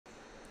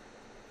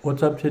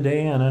What's up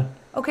today, Anna?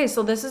 Okay,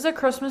 so this is a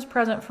Christmas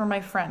present for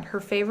my friend. Her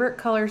favorite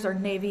colors are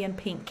navy and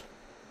pink.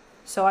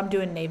 So I'm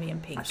doing navy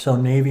and pink. So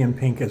navy and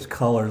pink as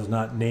colors,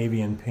 not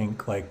navy and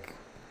pink like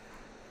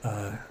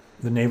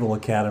the Naval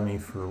Academy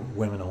for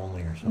women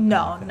only or something.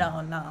 No, like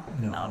no, that.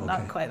 no, okay.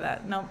 not quite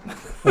that. No.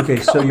 Okay,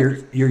 so you're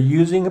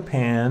using a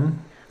pan.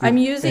 I'm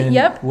using, and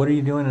yep. What are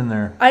you doing in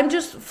there? I'm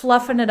just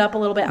fluffing it up a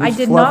little bit. Just I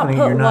did not fluffing it.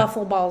 put You're not-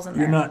 waffle balls in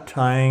there. You're not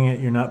tying it.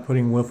 You're not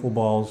putting wiffle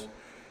balls.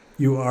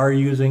 You are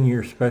using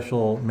your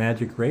special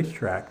magic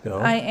racetrack, though.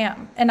 I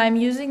am. And I'm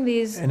using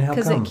these And how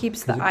because come? it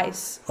keeps the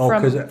ice Oh,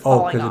 from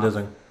falling because off. it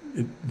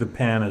doesn't. The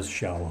pan is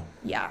shallow.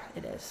 Yeah,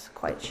 it is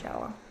quite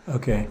shallow.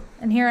 Okay.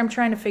 And here I'm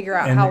trying to figure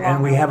out And how long.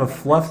 and we I have a wanna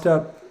make fluffed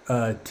this.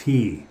 up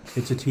tee.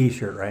 It's a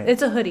T-shirt, right?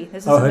 It's a hoodie.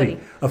 This is a hoodie.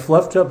 A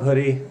fluffed up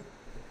hoodie,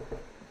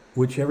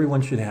 which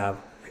everyone should have.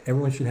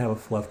 Everyone should have a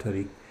fluffed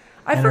hoodie.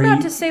 I And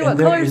forgot to say what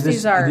colors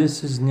these are.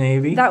 This is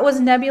navy. That was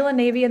Nebula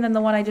Navy, and then the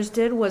one I just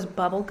did was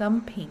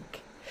Bubblegum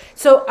Pink.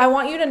 So I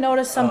want you to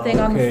notice something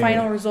on the okay.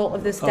 final result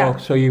of this Oh, deck.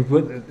 so you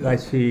put. I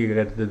see you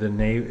got the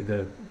navy.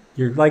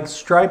 You're like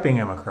striping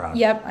them across.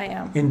 Yep, I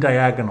am. In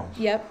diagonals.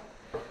 Yep.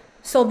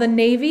 So the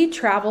navy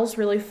travels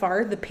really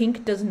far. The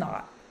pink does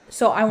not.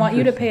 So I want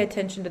you to pay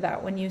attention to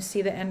that when you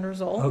see the end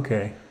result.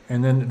 Okay.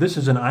 And then this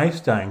is an ice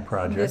dyeing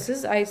project. This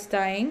is ice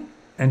dyeing.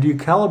 And do you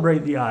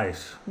calibrate the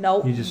ice?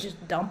 Nope. You You just-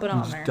 just dump it You on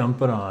just there.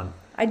 dump it on.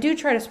 I do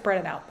try to spread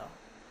it out though.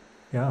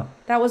 Yeah.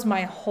 That was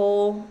my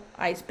whole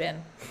ice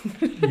bin.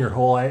 Your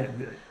whole ice.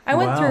 I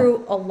went Wow.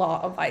 through a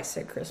lot of ice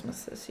at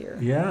Christmas this year.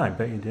 Yeah, I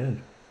bet you did.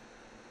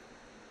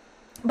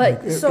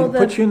 But It so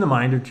puts you in the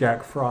mind of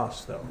Jack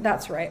Frost, though.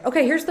 that's right.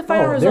 Okay, here's the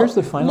final Oh, result. there's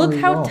the final Look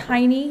how result.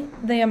 tiny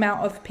the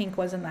amount of pink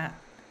was in that.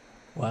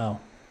 Wow.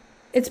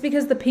 It's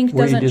because the pink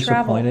Were you doesn't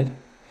travel. disappointed?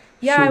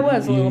 Yeah, I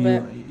was a little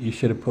bit. You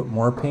should have put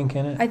more pink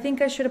in it. I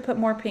think I should have put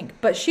more pink,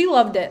 but she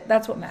loved it.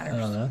 That's what matters.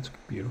 Oh, that's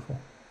beautiful.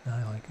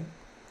 I like it.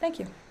 Thank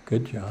you.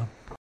 Good job.